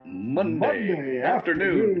Monday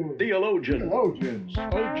afternoon theologians. Theologians.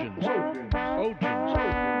 Theologians. Theologians.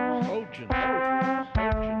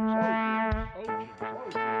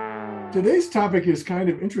 Today's topic is kind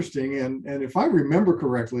of interesting, and if I remember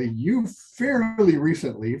correctly, you fairly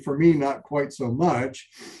recently, for me not quite so much,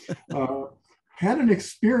 had an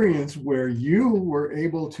experience where you were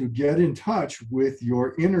able to get in touch with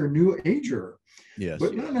your inner New Ager. Yes.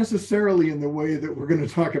 But not necessarily in the way that we're going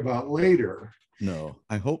to talk about later. No,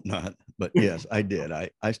 I hope not. But yes, I did.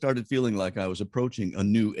 I started feeling like I was approaching a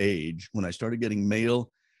new age when I started getting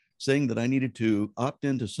mail saying that I needed to opt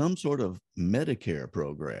into some sort of Medicare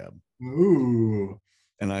program. Ooh.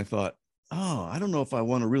 And I thought, oh, I don't know if I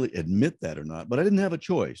want to really admit that or not, but I didn't have a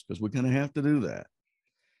choice because we kind of have to do that.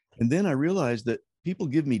 And then I realized that people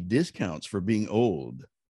give me discounts for being old.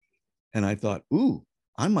 And I thought, ooh,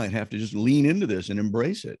 I might have to just lean into this and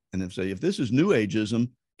embrace it and say, if this is New Ageism,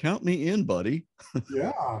 count me in, buddy.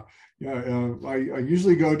 Yeah. I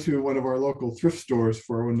usually go to one of our local thrift stores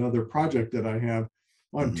for another project that I have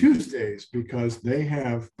on Tuesdays because they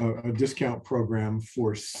have a discount program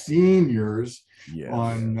for seniors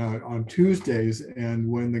on Tuesdays. And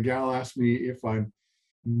when the gal asked me if I'm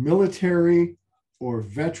military or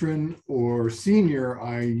veteran or senior,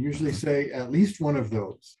 I usually say at least one of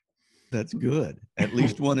those. That's good. At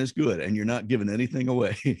least one is good. And you're not giving anything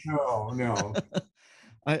away. No.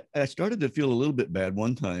 I started to feel a little bit bad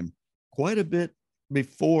one time, quite a bit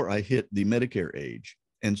before I hit the Medicare age.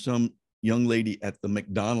 And some young lady at the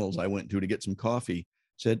McDonald's I went to get some coffee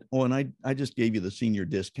said, oh, and I just gave you the senior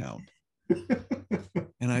discount.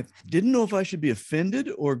 And I didn't know if I should be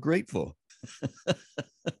offended or grateful.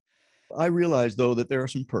 I realized, though, that there are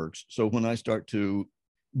some perks. So when I start to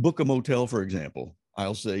book a motel, for example,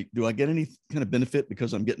 I'll say, do I get any kind of benefit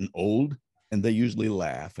because I'm getting old? And they usually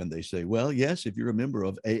laugh and they say, well, yes, if you're a member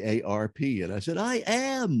of AARP. And I said, I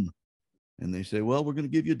am. And they say, well, we're going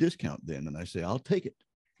to give you a discount then. And I say, I'll take it.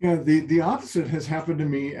 Yeah, the opposite has happened to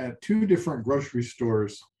me at two different grocery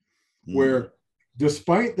stores where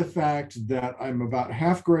despite the fact that I'm about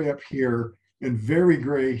half gray up here and very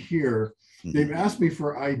gray here, they've asked me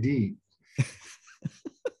for ID.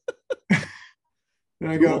 And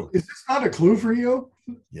I go, is this not a clue for you?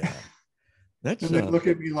 Yeah. And they look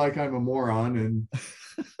at me like I'm a moron, and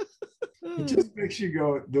it just makes you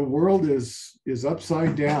go, the world is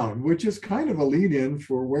upside down, which is kind of a lead-in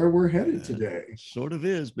for where we're headed today. Sort of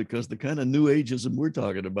is, because the kind of New Ageism we're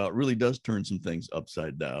talking about really does turn some things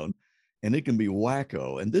upside down, and it can be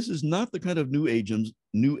wacko. And this is not the kind of New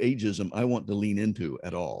Ageism I want to lean into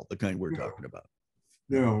at all, the kind we're talking about.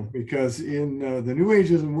 No, because in the New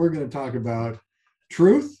Ageism we're going to talk about,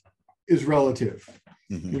 truth is relative.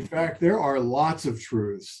 In fact, there are lots of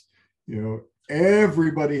truths.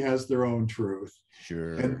 Everybody has their own truth.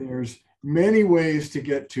 Sure. And there's many ways to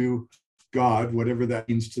get to God, whatever that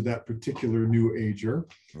means to that particular New Ager.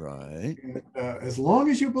 Right. And, as long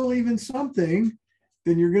as you believe in something,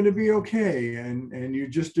 then you're going to be okay. And you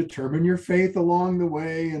just determine your faith along the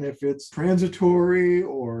way. And if it's transitory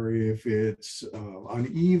or if it's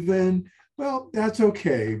uneven, well, that's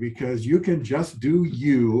okay, because you can just do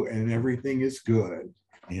you and everything is good.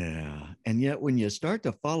 Yeah. And yet when you start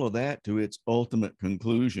to follow that to its ultimate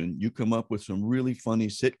conclusion, you come up with some really funny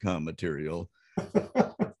sitcom material,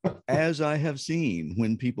 as I have seen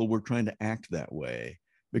when people were trying to act that way,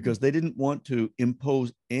 because they didn't want to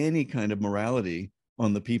impose any kind of morality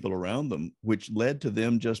on the people around them, which led to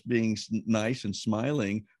them just being nice and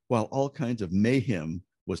smiling while all kinds of mayhem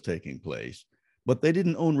was taking place. But they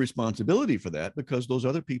didn't own responsibility for that because those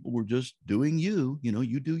other people were just doing you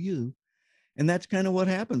do you. And that's kind of what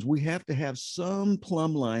happens. We have to have some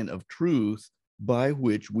plumb line of truth by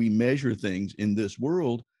which we measure things in this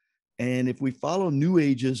world. And if we follow New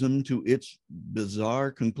Ageism to its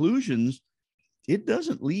bizarre conclusions, it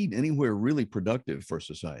doesn't lead anywhere really productive for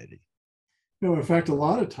society. No, in fact, a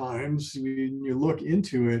lot of times when you look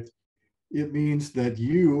into it, it means that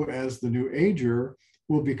you, as the New Ager,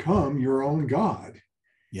 will become your own God.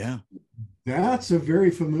 Yeah. That's a very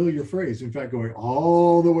familiar phrase. In fact, going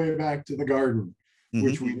all the way back to the garden,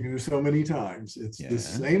 which we do so many times. It's the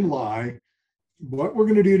same lie. What we're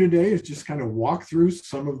going to do today is just kind of walk through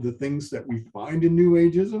some of the things that we find in New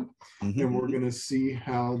Ageism, and we're going to see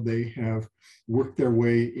how they have worked their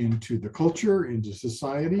way into the culture, into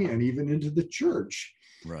society, and even into the church.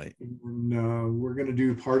 Right. And we're going to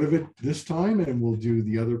do part of it this time, and we'll do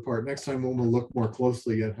the other part next time when we'll look more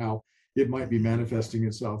closely at how it might be manifesting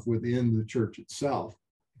itself within the church itself.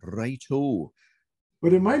 Righto.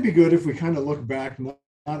 But it might be good if we kind of look back, not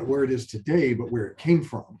where it is today, but where it came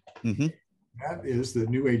from. That is that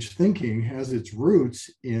New Age thinking has its roots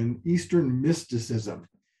in Eastern mysticism.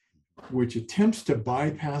 which attempts to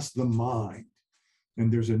bypass the mind.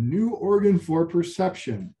 And there's a new organ for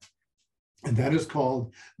perception, and that is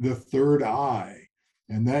called the third eye.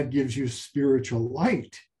 And that gives you spiritual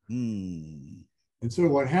light. Hmm. And so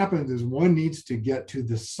what happens is one needs to get to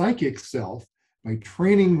the psychic self by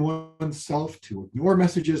training oneself to ignore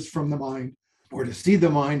messages from the mind, or to see the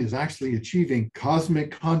mind as actually achieving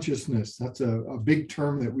cosmic consciousness. That's a big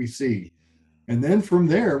term that we see. And then from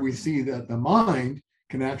there, we see that the mind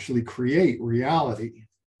can actually create reality.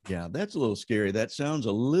 Yeah, that's a little scary. That sounds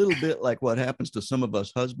a little bit like what happens to some of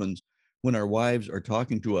us husbands when our wives are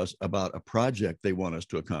talking to us about a project they want us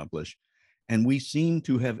to accomplish. And we seem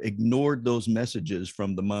to have ignored those messages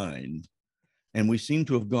from the mind. And we seem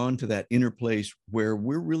to have gone to that inner place where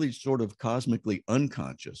we're really sort of cosmically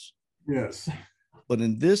unconscious. Yes. But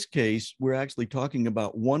in this case, we're actually talking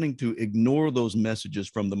about wanting to ignore those messages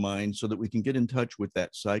from the mind so that we can get in touch with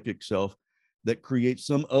that psychic self that creates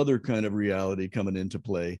some other kind of reality coming into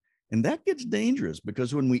play. And that gets dangerous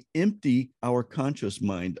because when we empty our conscious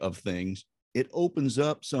mind of things, it opens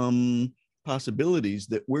up some possibilities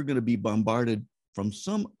that we're going to be bombarded from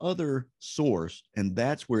some other source. And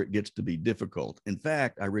that's where it gets to be difficult. In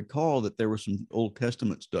fact, I recall that there were some Old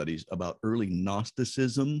Testament studies about early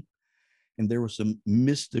Gnosticism, and there was some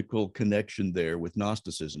mystical connection there with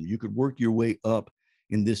Gnosticism. You could work your way up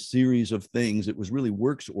in this series of things. It was really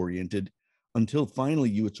works oriented until finally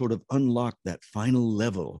you would sort of unlock that final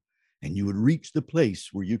level and you would reach the place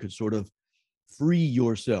where you could sort of free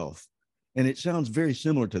yourself. And it sounds very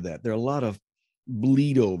similar to that. There are a lot of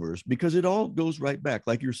bleed overs because it all goes right back.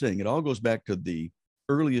 Like you're saying, it all goes back to the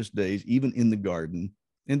earliest days, even in the garden,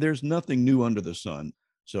 and there's nothing new under the sun.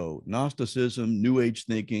 So Gnosticism, New Age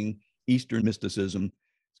thinking, Eastern mysticism,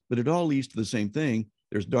 but it all leads to the same thing.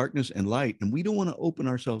 There's darkness and light, and we don't want to open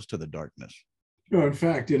ourselves to the darkness. No, in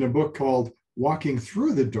fact, in a book called Walking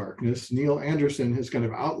Through the Darkness, Neil Anderson has kind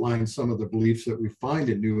of outlined some of the beliefs that we find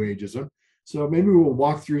in New Ageism. So maybe we'll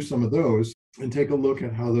walk through some of those and take a look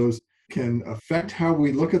at how those can affect how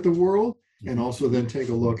we look at the world, and also then take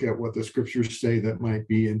a look at what the scriptures say that might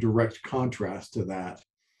be in direct contrast to that.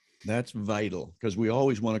 That's vital because we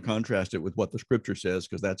always want to contrast it with what the scripture says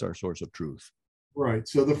because that's our source of truth. Right.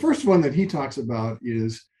 So the first one that he talks about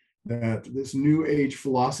is that this New Age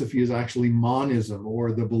philosophy is actually monism,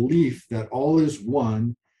 or the belief that all is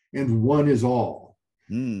one and one is all.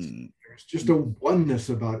 There's just a oneness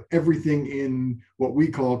about everything in what we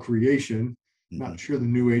call creation. Not sure the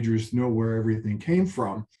New Agers know where everything came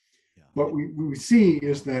from. What we see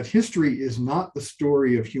is that history is not the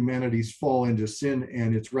story of humanity's fall into sin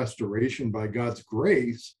and its restoration by God's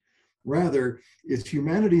grace. Rather, it's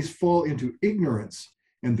humanity's fall into ignorance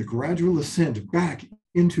and the gradual ascent back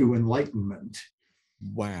into enlightenment.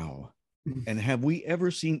 Wow. And have we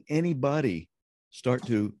ever seen anybody start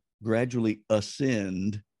to gradually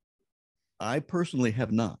ascend? I personally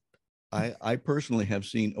have not. I personally have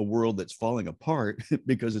seen a world that's falling apart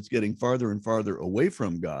because it's getting farther and farther away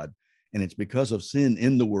from God. And it's because of sin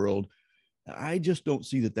in the world. I just don't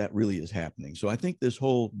see that that really is happening. So I think this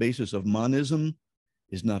whole basis of monism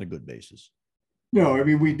is not a good basis. No, I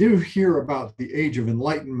mean, we do hear about the Age of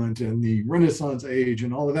Enlightenment and the Renaissance age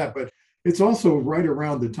and all of that, but it's also right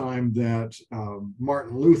around the time that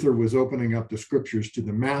Martin Luther was opening up the scriptures to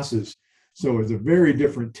the masses. So it's a very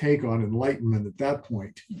different take on enlightenment at that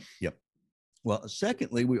point. Yep. Well,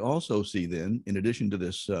 secondly, we also see then, in addition to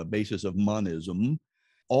this basis of monism,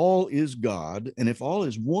 all is God. And if all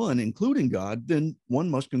is one, including God, then one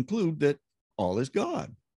must conclude that all is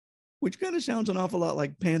God, which kind of sounds an awful lot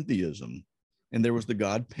like pantheism. And there was the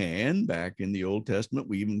god Pan back in the Old Testament.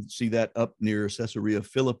 We even see that up near Caesarea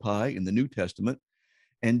Philippi in the New Testament.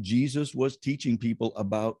 And Jesus was teaching people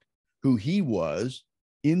about who he was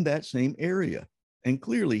in that same area. And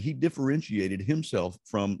clearly he differentiated himself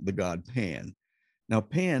from the god Pan. Now,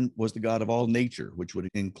 Pan was the god of all nature, which would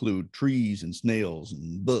include trees and snails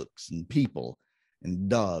and books and people and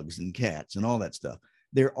dogs and cats and all that stuff.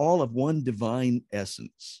 They're all of one divine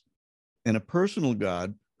essence. And a personal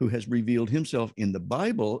God who has revealed himself in the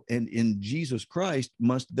Bible and in Jesus Christ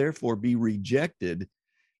must therefore be rejected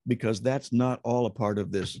because that's not all a part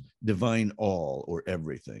of this divine all or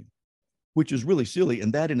everything, which is really silly.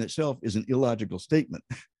 And that in itself is an illogical statement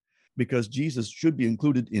because Jesus should be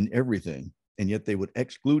included in everything. And yet they would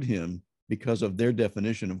exclude him because of their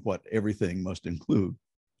definition of what everything must include.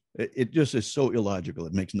 It just is so illogical.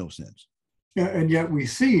 It makes no sense. Yeah, and yet we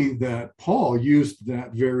see that Paul used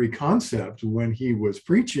that very concept when he was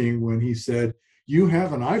preaching, when he said, "You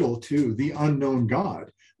have an idol to the unknown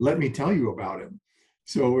God. Let me tell you about him."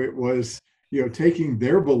 So it was taking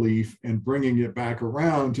their belief and bringing it back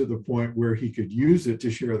around to the point where he could use it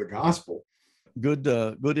to share the gospel. Good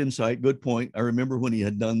insight. Good point. I remember when he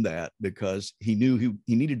had done that because he knew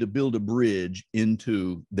he needed to build a bridge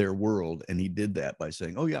into their world. And he did that by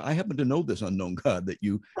saying, oh yeah, I happen to know this unknown God that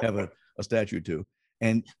you have a statue to.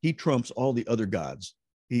 And he trumps all the other gods.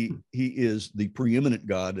 He is the preeminent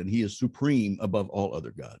God, and he is supreme above all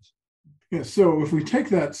other gods. Yeah, so if we take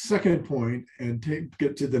that second point and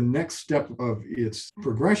get to the next step of its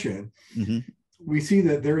progression, we see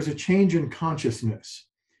that there is a change in consciousness.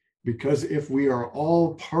 Because if we are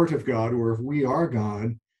all part of God, or if we are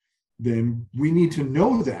God, then we need to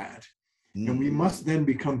know that. And we must then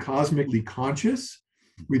become cosmically conscious.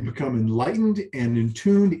 We become enlightened and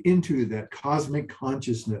tuned into that cosmic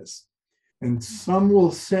consciousness. And some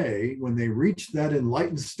will say, when they reach that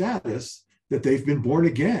enlightened status, that they've been born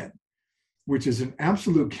again, which is an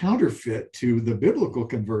absolute counterfeit to the biblical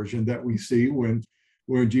conversion that we see when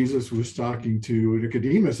Jesus was talking to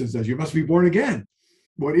Nicodemus and says, you must be born again.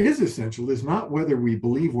 What is essential is not whether we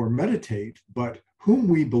believe or meditate, but whom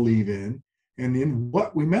we believe in and in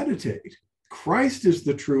what we meditate. Christ is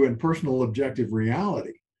the true and personal objective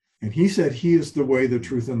reality. And he said he is the way, the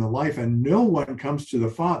truth, and the life, and no one comes to the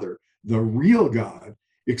Father, the real God,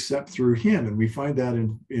 except through him. And we find that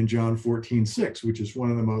in John 14:6, which is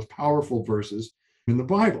one of the most powerful verses in the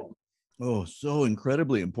Bible. Oh, so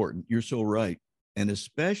incredibly important. You're so right. And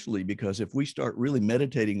especially because if we start really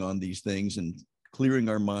meditating on these things and clearing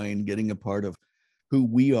our mind, getting a part of who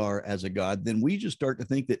we are as a God, then we just start to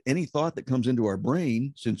think that any thought that comes into our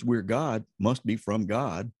brain, since we're God, must be from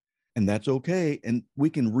God. And that's okay. And we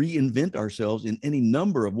can reinvent ourselves in any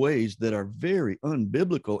number of ways that are very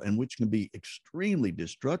unbiblical and which can be extremely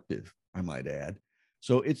destructive, I might add.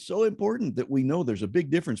 So it's so important that we know there's a big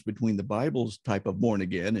difference between the Bible's type of born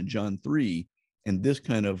again in John 3 and this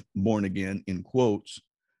kind of born again in quotes,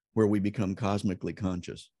 where we become cosmically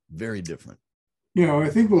conscious. Very different. I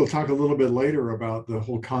think we'll talk a little bit later about the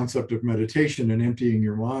whole concept of meditation and emptying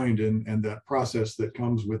your mind and that process that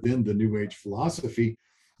comes within the New Age philosophy,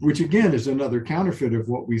 which again is another counterfeit of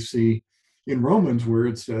what we see in Romans, where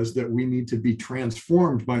it says that we need to be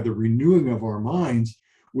transformed by the renewing of our minds,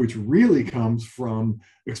 which really comes from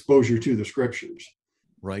exposure to the scriptures.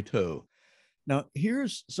 Righto. Now,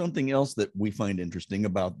 here's something else that we find interesting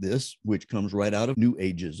about this, which comes right out of New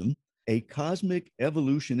Ageism. A cosmic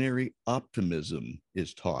evolutionary optimism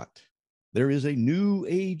is taught. There is a new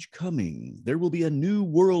age coming. There will be a new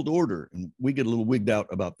world order. And we get a little wigged out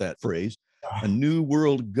about that phrase. A new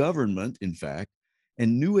world government, in fact.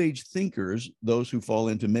 And New Age thinkers, those who fall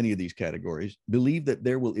into many of these categories, believe that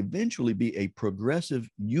there will eventually be a progressive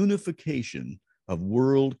unification of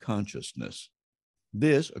world consciousness.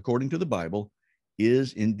 This, according to the Bible,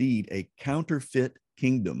 is indeed a counterfeit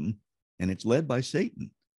kingdom, and it's led by Satan.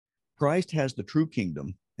 Christ has the true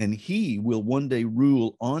kingdom, and he will one day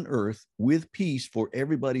rule on earth with peace for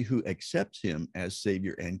everybody who accepts him as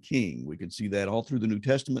Savior and King. We can see that all through the New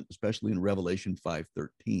Testament, especially in Revelation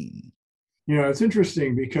 5:13. It's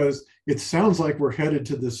interesting because it sounds like we're headed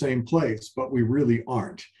to the same place, but we really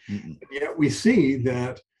aren't. And yet we see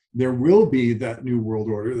that there will be that new world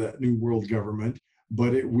order, that new world government,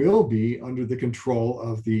 but it will be under the control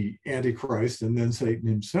of the Antichrist and then Satan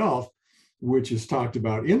himself, which is talked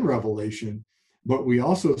about in Revelation. But we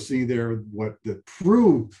also see there what the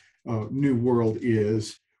true new world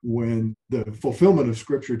is when the fulfillment of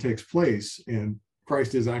Scripture takes place and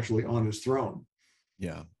Christ is actually on his throne.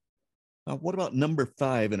 Yeah. What about number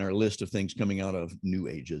 5 in our list of things coming out of New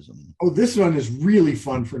Ageism? Oh, this one is really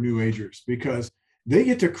fun for New Agers because they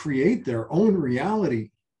get to create their own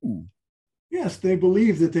reality. Ooh. Yes, they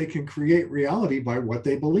believe that they can create reality by what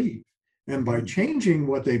they believe. And by changing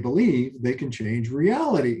what they believe, they can change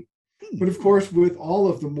reality. But of course, with all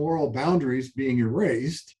of the moral boundaries being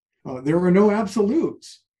erased, there are no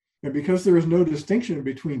absolutes. And because there is no distinction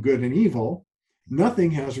between good and evil,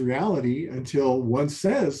 nothing has reality until one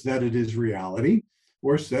says that it is reality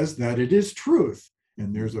or says that it is truth.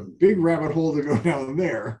 And there's a big rabbit hole to go down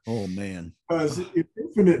there. Oh, man. Because if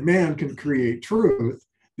infinite man can create truth,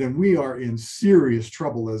 then we are in serious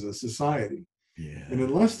trouble as a society. Yeah. And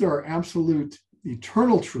unless there are absolute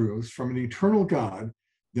eternal truths from an eternal God,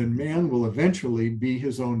 then man will eventually be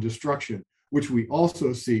his own destruction, which we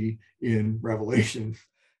also see in Revelation.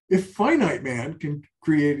 If finite man can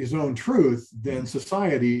create his own truth, then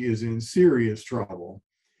society is in serious trouble.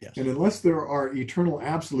 Yes. And unless there are eternal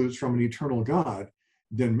absolutes from an eternal God,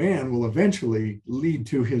 then man will eventually lead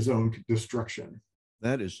to his own destruction.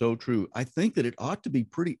 That is so true. I think that it ought to be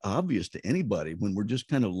pretty obvious to anybody when we're just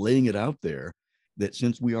kind of laying it out there that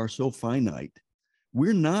since we are so finite,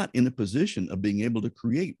 we're not in a position of being able to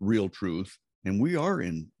create real truth, and we are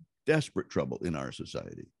in desperate trouble in our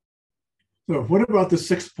society. So what about the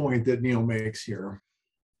sixth point that Neil makes here?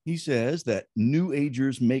 He says that New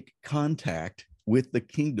Agers make contact with the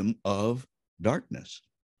kingdom of darkness,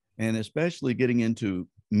 and especially getting into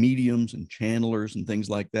mediums and channelers and things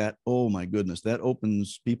like that. Oh my goodness, that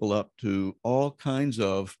opens people up to all kinds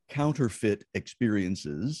of counterfeit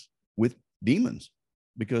experiences with demons.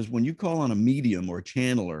 Because when you call on a medium or a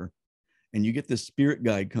channeler and you get this spirit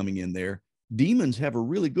guide coming in there, demons have a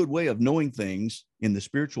really good way of knowing things in the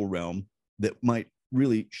spiritual realm that might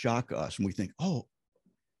really shock us. And we think, oh,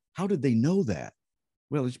 how did they know that?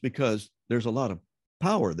 Well, it's because there's a lot of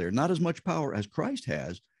power there, not as much power as Christ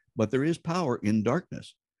has, but there is power in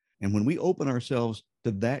darkness. And when we open ourselves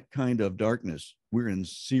to that kind of darkness, we're in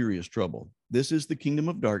serious trouble. This is the kingdom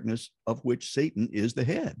of darkness of which Satan is the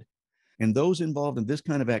head. And those involved in this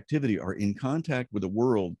kind of activity are in contact with a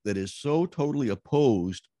world that is so totally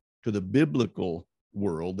opposed to the biblical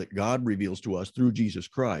world that God reveals to us through Jesus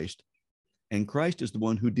Christ. And Christ is the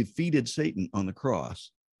one who defeated Satan on the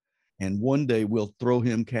cross. And one day we'll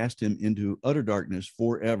cast him into utter darkness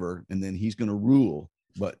forever, and then he's going to rule.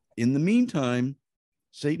 But in the meantime,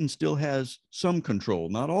 Satan still has some control,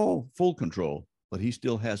 not all full control, but he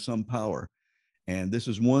still has some power. And this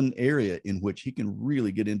is one area in which he can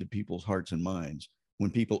really get into people's hearts and minds when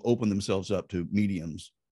people open themselves up to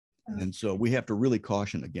mediums. And so we have to really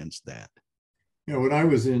caution against that. You know, when I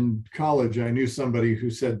was in college, I knew somebody who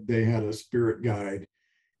said they had a spirit guide.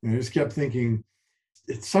 And I just kept thinking,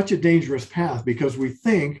 it's such a dangerous path, because we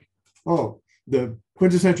think, oh, the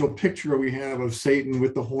quintessential picture we have of Satan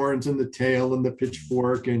with the horns and the tail and the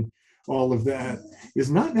pitchfork and all of that is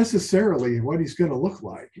not necessarily what he's going to look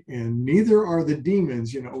like. And neither are the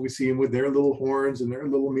demons. You know, we see him with their little horns and their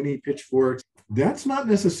little mini pitchforks. That's not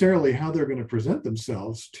necessarily how they're going to present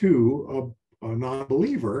themselves to a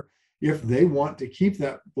non-believer if they want to keep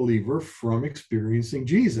that believer from experiencing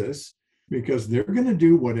Jesus, because they're going to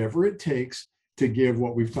do whatever it takes to give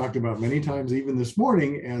what we've talked about many times, even this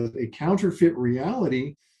morning, as a counterfeit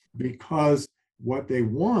reality, because what they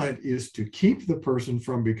want is to keep the person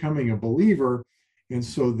from becoming a believer. And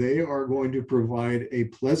so they are going to provide a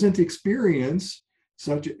pleasant experience,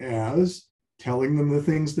 such as telling them the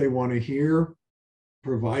things they want to hear,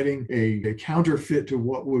 providing a counterfeit to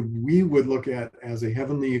what we would look at as a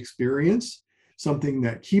heavenly experience, something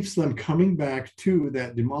that keeps them coming back to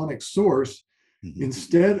that demonic source,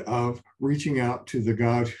 instead of reaching out to the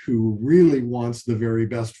God who really wants the very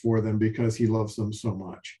best for them because he loves them so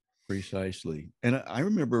much. Precisely. And I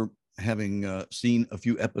remember having seen a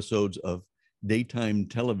few episodes of daytime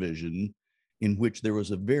television in which there was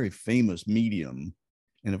a very famous medium.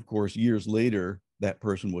 And of course, years later, that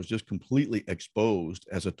person was just completely exposed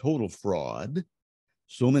as a total fraud.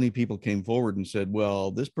 So many people came forward and said, well,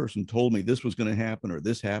 this person told me this was going to happen or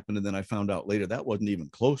this happened. And then I found out later that wasn't even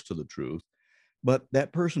close to the truth. But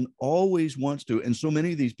that person always wants to. And so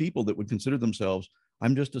many of these people that would consider themselves,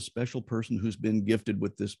 I'm just a special person who's been gifted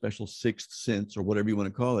with this special sixth sense or whatever you want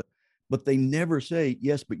to call it. But they never say,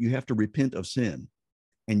 yes, but you have to repent of sin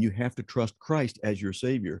and you have to trust Christ as your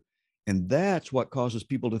savior. And that's what causes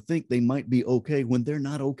people to think they might be okay when they're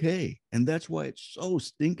not okay. And that's why it's so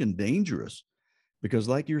stinking dangerous, because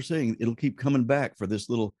like you're saying, it'll keep coming back for this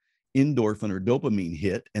little endorphin or dopamine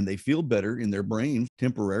hit, and they feel better in their brain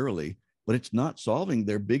temporarily, but it's not solving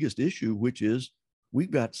their biggest issue, which is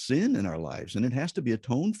we've got sin in our lives and it has to be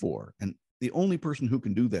atoned for. And the only person who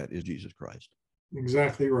can do that is Jesus Christ.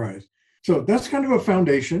 Exactly right. So that's kind of a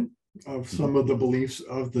foundation of some of the beliefs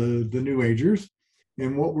of the New Agers.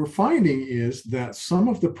 And what we're finding is that some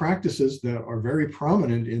of the practices that are very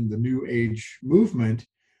prominent in the New Age movement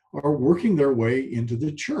are working their way into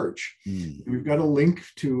the church. We've got a link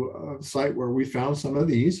to a site where we found some of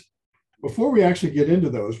these. Before we actually get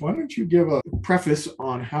into those, why don't you give a preface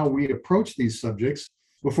on how we approach these subjects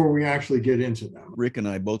before we actually get into them? Rick and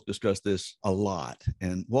I both discuss this a lot.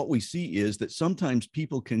 And what we see is that sometimes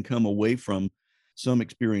people can come away from some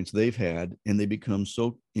experience they've had and they become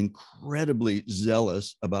so incredibly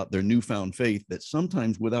zealous about their newfound faith that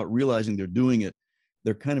sometimes without realizing they're doing it,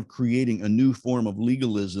 they're kind of creating a new form of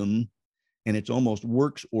legalism, and it's almost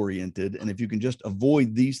works oriented. And if you can just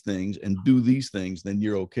avoid these things and do these things, then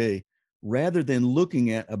you're okay, rather than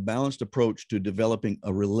looking at a balanced approach to developing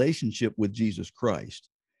a relationship with Jesus Christ.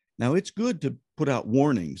 Now, it's good to put out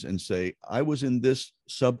warnings and say, I was in this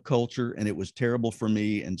subculture and it was terrible for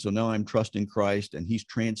me. And so now I'm trusting Christ and he's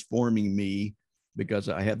transforming me because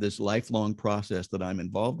I have this lifelong process that I'm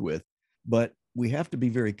involved with. But we have to be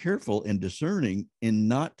very careful and discerning in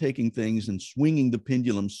not taking things and swinging the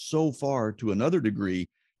pendulum so far to another degree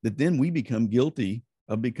that then we become guilty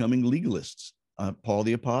of becoming legalists. Paul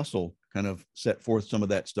the Apostle kind of set forth some of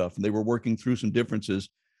that stuff, and they were working through some differences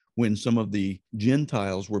when some of the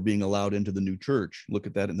Gentiles were being allowed into the new church. Look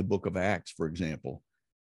at that in the book of Acts, for example.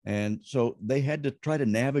 And so they had to try to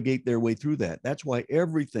navigate their way through that. That's why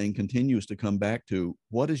everything continues to come back to,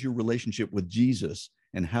 what is your relationship with Jesus,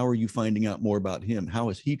 and how are you finding out more about him? How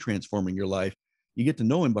is he transforming your life? You get to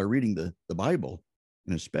know him by reading the Bible,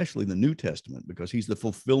 and especially the New Testament, because he's the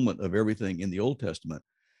fulfillment of everything in the Old Testament.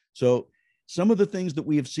 So some of the things that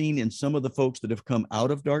we have seen in some of the folks that have come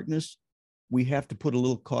out of darkness, we have to put a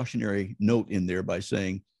little cautionary note in there by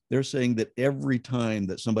saying, they're saying that every time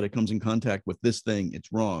that somebody comes in contact with this thing,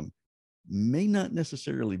 it's wrong. May not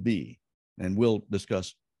necessarily be. And we'll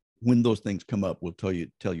discuss when those things come up. We'll tell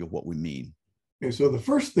you what we mean. Okay, so the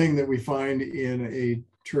first thing that we find in a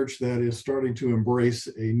church that is starting to embrace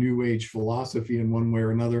a New Age philosophy in one way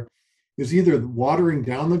or another is either watering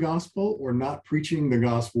down the gospel or not preaching the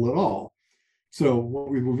gospel at all. So what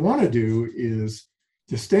we would want to do is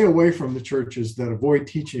to stay away from the churches that avoid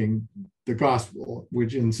teaching the gospel,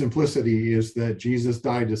 which in simplicity is that Jesus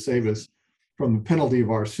died to save us from the penalty of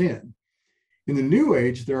our sin. In the New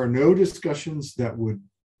Age, there are no discussions that would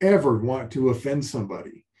ever want to offend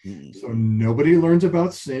somebody. So nobody learns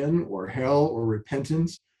about sin or hell or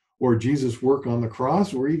repentance or Jesus' work on the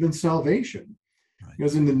cross or even salvation. Right.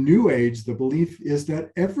 Because in the New Age, the belief is that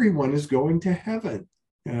everyone is going to heaven.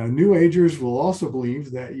 New Agers will also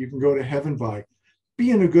believe that you can go to heaven by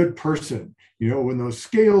being a good person. You know, when those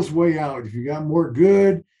scales weigh out, if you got more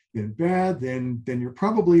good than bad, then you're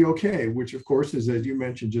probably okay, which of course is, as you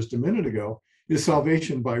mentioned just a minute ago, is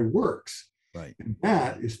salvation by works. Right. And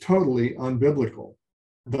that is totally unbiblical.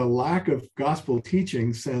 The lack of gospel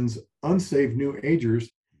teaching sends unsaved New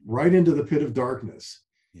Agers right into the pit of darkness.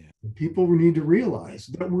 Yeah. People need to realize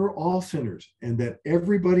that we're all sinners and that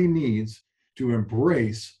everybody needs to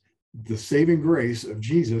embrace the saving grace of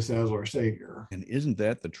Jesus as our Savior. And isn't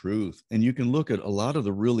that the truth? And you can look at a lot of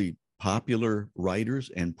the really popular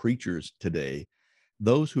writers and preachers today.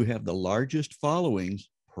 Those who have the largest followings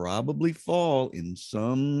probably fall in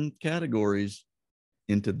some categories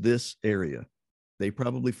into this area. They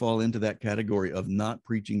probably fall into that category of not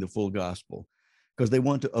preaching the full gospel because they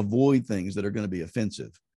want to avoid things that are going to be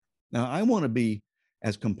offensive. Now, I want to be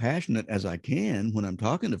as compassionate as I can when I'm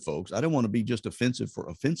talking to folks. I don't want to be just offensive for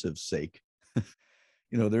offensive's sake.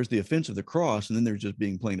 You know, there's the offense of the cross, and then there's just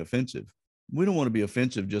being plain offensive. We don't want to be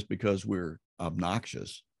offensive just because we're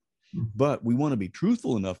obnoxious, but we want to be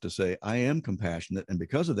truthful enough to say, I am compassionate. And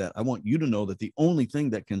because of that, I want you to know that the only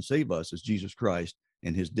thing that can save us is Jesus Christ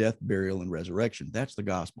and his death, burial, and resurrection. That's the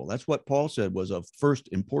gospel. That's what Paul said was of first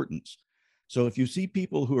importance. So if you see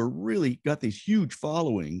people who are really got these huge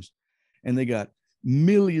followings and they got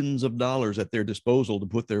millions of dollars at their disposal to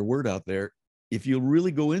put their word out there, if you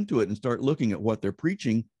really go into it and start looking at what they're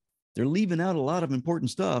preaching, they're leaving out a lot of important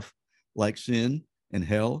stuff like sin and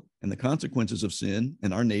hell and the consequences of sin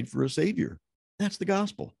and our need for a savior. That's the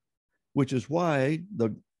gospel, which is why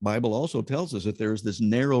the Bible also tells us that there's this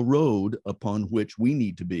narrow road upon which we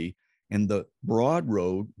need to be and the broad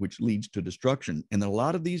road which leads to destruction. And a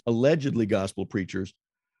lot of these allegedly gospel preachers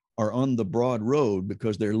are on the broad road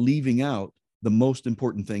because they're leaving out the most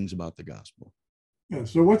important things about the gospel. Yeah,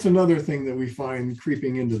 so what's another thing that we find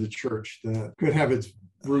creeping into the church that could have its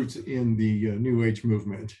roots in the New Age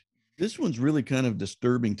movement? This one's really kind of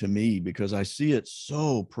disturbing to me because I see it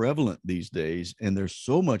so prevalent these days, and there's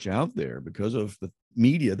so much out there because of the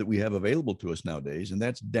media that we have available to us nowadays, and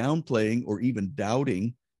that's downplaying or even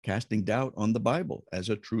doubting, casting doubt on the Bible as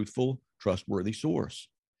a truthful, trustworthy source.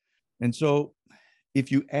 And so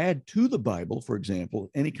if you add to the Bible, for example,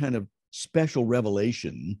 any kind of special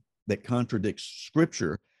revelation that contradicts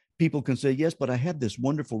scripture, people can say, yes, but I had this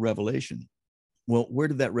wonderful revelation. Well, where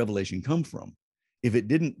did that revelation come from? If it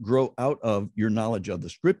didn't grow out of your knowledge of the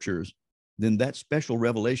scriptures, then that special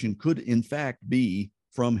revelation could in fact be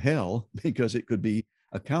from hell because it could be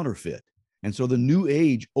a counterfeit. And so the New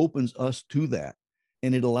Age opens us to that.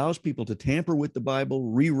 And it allows people to tamper with the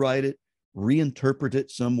Bible, rewrite it, reinterpret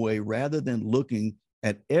it some way, rather than looking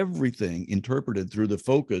at everything interpreted through the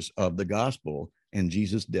focus of the gospel and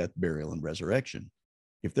Jesus' death, burial, and resurrection.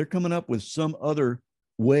 If they're coming up with some other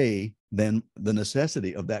way than the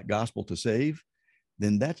necessity of that gospel to save,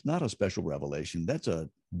 then that's not a special revelation. That's a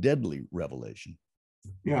deadly revelation.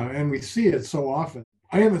 Yeah, and we see it so often.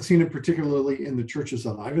 I haven't seen it particularly in the churches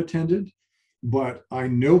that I've attended, but I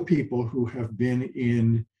know people who have been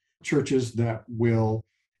in churches that will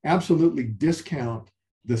absolutely discount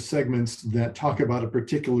the segments that talk about a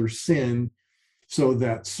particular sin so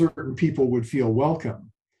that certain people would feel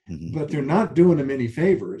welcome. Mhm. But they're not doing them any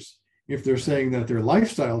favors if they're saying that their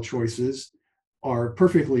lifestyle choices are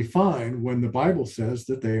perfectly fine when the Bible says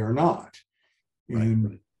that they are not. Right, And,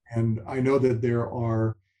 right. and I know that there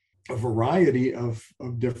are a variety of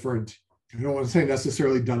different, I don't want to say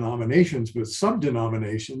necessarily denominations, but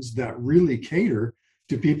sub-denominations that really cater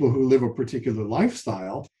to people who live a particular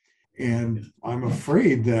lifestyle. And I'm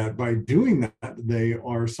afraid that by doing that, they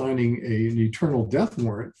are signing an eternal death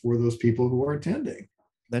warrant for those people who are attending.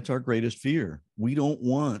 That's our greatest fear. We don't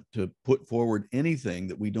want to put forward anything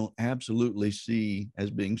that we don't absolutely see as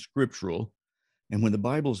being scriptural. And when the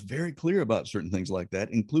Bible is very clear about certain things like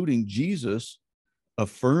that, including Jesus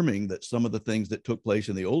affirming that some of the things that took place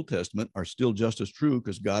in the Old Testament are still just as true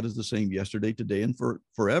because God is the same yesterday, today, and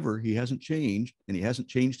forever. He hasn't changed, and he hasn't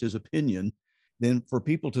changed his opinion. Then for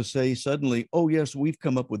people to say suddenly, oh, yes, we've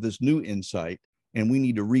come up with this new insight and we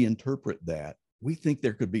need to reinterpret that, we think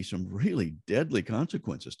there could be some really deadly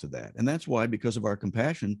consequences to that. And that's why, because of our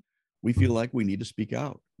compassion, we feel like we need to speak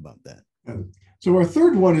out about that. So our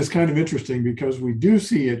third one is kind of interesting because we do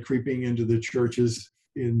see it creeping into the churches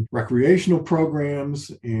in recreational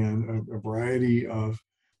programs and a variety of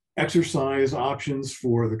exercise options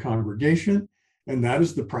for the congregation, and that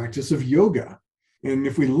is the practice of yoga. And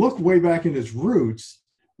if we look way back in its roots,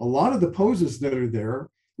 a lot of the poses that are there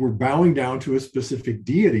were bowing down to a specific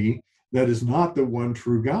deity that is not the one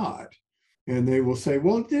true God. And they will say,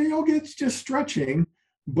 well, yoga, it's just stretching,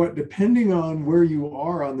 but depending on where you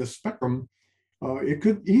are on the spectrum, it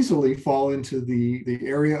could easily fall into the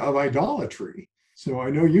area of idolatry. So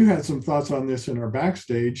I know you had some thoughts on this in our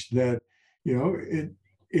backstage that,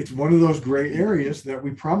 it's one of those gray areas that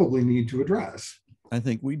we probably need to address. I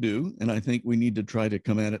think we do. And I think we need to try to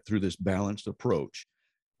come at it through this balanced approach.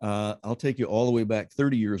 I'll take you all the way back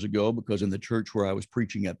 30 years ago, because in the church where I was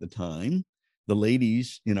preaching at the time, the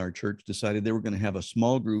ladies in our church decided they were going to have a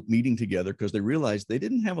small group meeting together because they realized they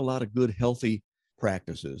didn't have a lot of good, healthy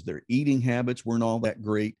practices. Their eating habits weren't all that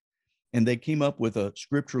great. And they came up with a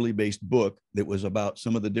scripturally based book that was about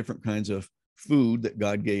some of the different kinds of food that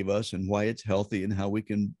God gave us and why it's healthy and how we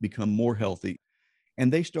can become more healthy.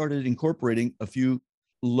 And they started incorporating a few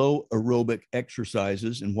low aerobic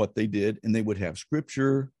exercises in what they did. And they would have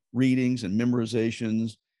scripture readings and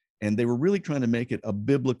memorizations. And they were really trying to make it a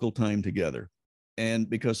biblical time together. And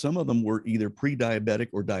because some of them were either pre-diabetic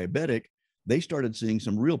or diabetic, they started seeing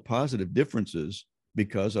some real positive differences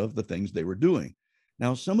because of the things they were doing.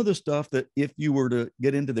 Now, some of the stuff that if you were to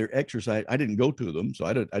get into their exercise, I didn't go to them, so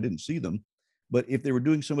I didn't see them. But if they were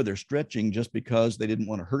doing some of their stretching just because they didn't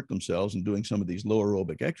want to hurt themselves and doing some of these low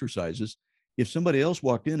aerobic exercises, if somebody else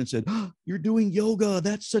walked in and said, oh, you're doing yoga,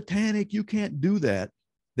 that's satanic, you can't do that,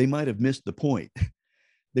 they might have missed the point.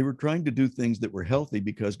 They were trying to do things that were healthy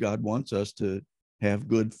because God wants us to have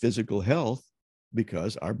good physical health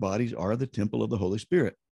because our bodies are the temple of the Holy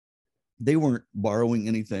Spirit. They weren't borrowing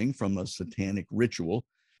anything from a satanic ritual.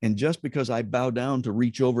 And just because I bow down to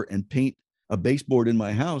reach over and paint a baseboard in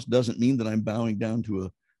my house doesn't mean that I'm bowing down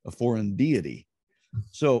to a foreign deity.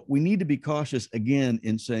 So we need to be cautious again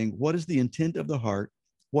in saying, what is the intent of the heart?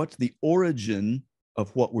 What's the origin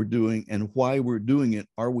of what we're doing and why we're doing it?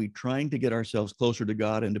 Are we trying to get ourselves closer to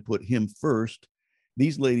God and to put him first?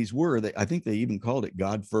 These ladies were, I think they even called it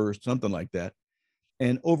God first, something like that.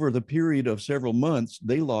 And over the period of several months,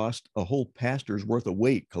 they lost a whole pastor's worth of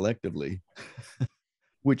weight collectively,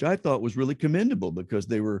 which I thought was really commendable because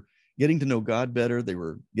they were getting to know God better. They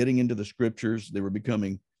were getting into the scriptures. They were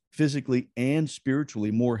becoming physically and spiritually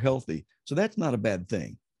more healthy. So that's not a bad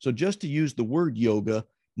thing. So just to use the word yoga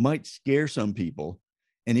might scare some people.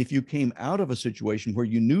 And if you came out of a situation where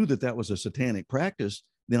you knew that that was a satanic practice,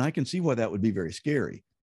 then I can see why that would be very scary.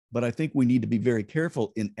 But I think we need to be very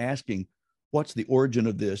careful in asking, what's the origin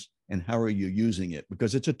of this and how are you using it?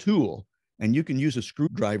 Because it's a tool and you can use a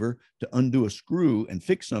screwdriver to undo a screw and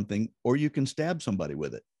fix something, or you can stab somebody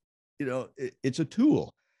with it. It's a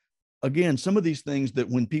tool. Again, some of these things that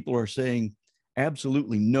when people are saying,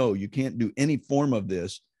 absolutely no, you can't do any form of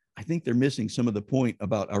this, I think they're missing some of the point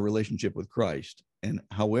about our relationship with Christ. And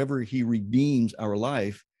however he redeems our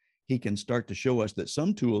life, he can start to show us that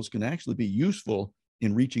some tools can actually be useful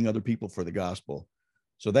in reaching other people for the gospel.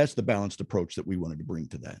 So that's the balanced approach that we wanted to bring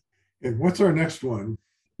to that. And what's our next one?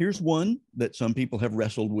 Here's one that some people have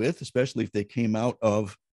wrestled with, especially if they came out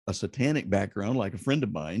of a satanic background, like a friend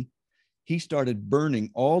of mine. He started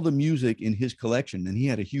burning all the music in his collection, and he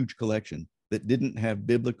had a huge collection that didn't have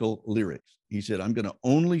biblical lyrics. He said, I'm going to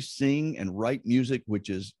only sing and write music which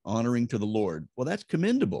is honoring to the Lord. Well, that's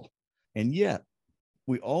commendable. And yet,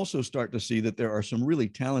 we also start to see that there are some really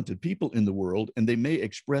talented people in the world, and they may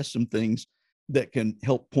express some things that can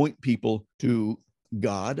help point people to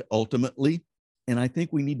God ultimately. And I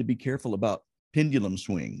think we need to be careful about pendulum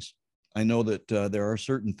swings. I know that there are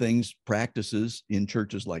certain things, practices in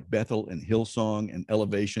churches like Bethel and Hillsong and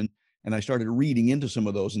Elevation. And I started reading into some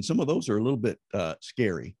of those, and some of those are a little bit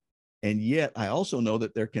scary. And yet I also know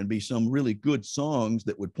that there can be some really good songs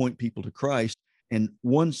that would point people to Christ. And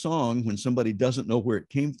one song, when somebody doesn't know where it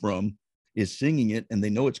came from, is singing it, and they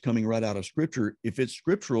know it's coming right out of Scripture. If it's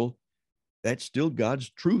scriptural, that's still God's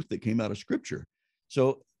truth that came out of Scripture.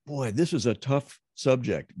 So, boy, this is a tough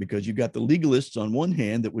subject, because you got the legalists on one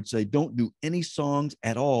hand that would say, don't do any songs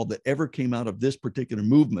at all that ever came out of this particular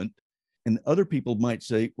movement. And other people might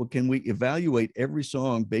say, well, can we evaluate every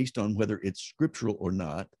song based on whether it's scriptural or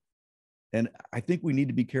not? And I think we need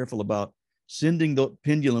to be careful about sending the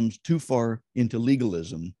pendulums too far into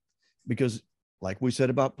legalism, because like we said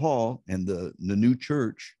about Paul and the new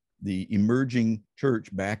church, the emerging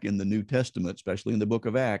church back in the New Testament, especially in the book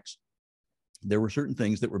of Acts, there were certain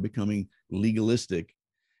things that were becoming legalistic,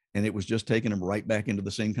 and it was just taking them right back into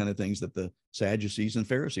the same kind of things that the Sadducees and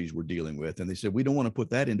Pharisees were dealing with. And they said, we don't want to put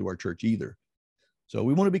that into our church either. So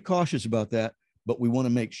we want to be cautious about that, but we want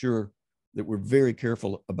to make sure that we're very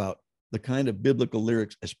careful about the kind of biblical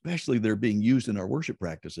lyrics, especially that are being used in our worship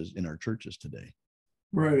practices in our churches today.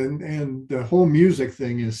 Right. And the whole music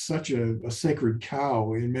thing is such a sacred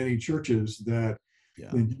cow in many churches that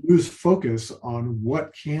they lose focus on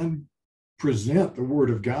what can present the word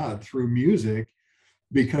of God through music,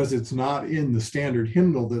 because it's not in the standard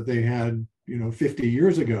hymnal that they had, 50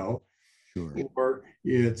 years ago. Sure. Or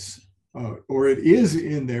it is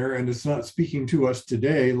in there and it's not speaking to us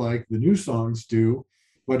today like the new songs do.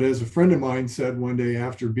 But as a friend of mine said one day,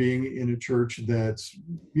 after being in a church that's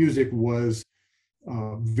music was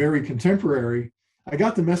very contemporary, I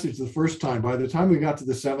got the message the first time. By the time we got to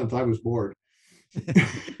the seventh, I was bored.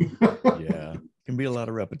 Yeah, can be a lot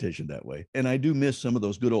of repetition that way. And I do miss some of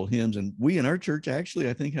those good old hymns. And we in our church actually,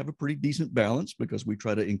 I think, have a pretty decent balance, because we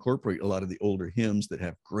try to incorporate a lot of the older hymns that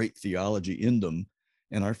have great theology in them.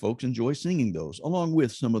 And our folks enjoy singing those, along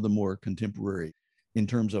with some of the more contemporary, in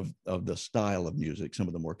terms of the style of music, some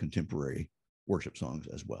of the more contemporary worship songs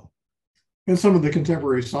as well. And some of the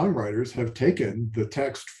contemporary songwriters have taken the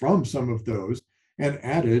text from some of those and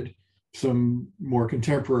added some more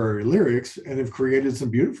contemporary lyrics and have created some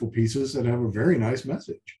beautiful pieces that have a very nice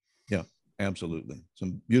message. Yeah, absolutely.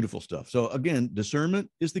 Some beautiful stuff. So again, discernment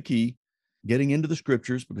is the key, getting into the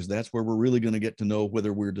scriptures, because that's where we're really going to get to know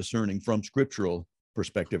whether we're discerning from scriptural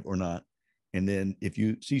perspective or not. And then if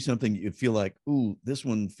you see something you feel like, ooh, this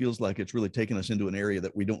one feels like it's really taking us into an area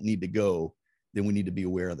that we don't need to go, then we need to be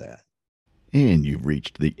aware of that. And you've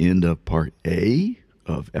reached the end of part A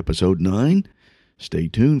of episode 9. Stay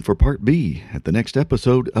tuned for part B at the next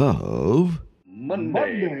episode of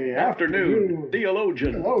Monday afternoon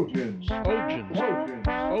Theologians. Theologians.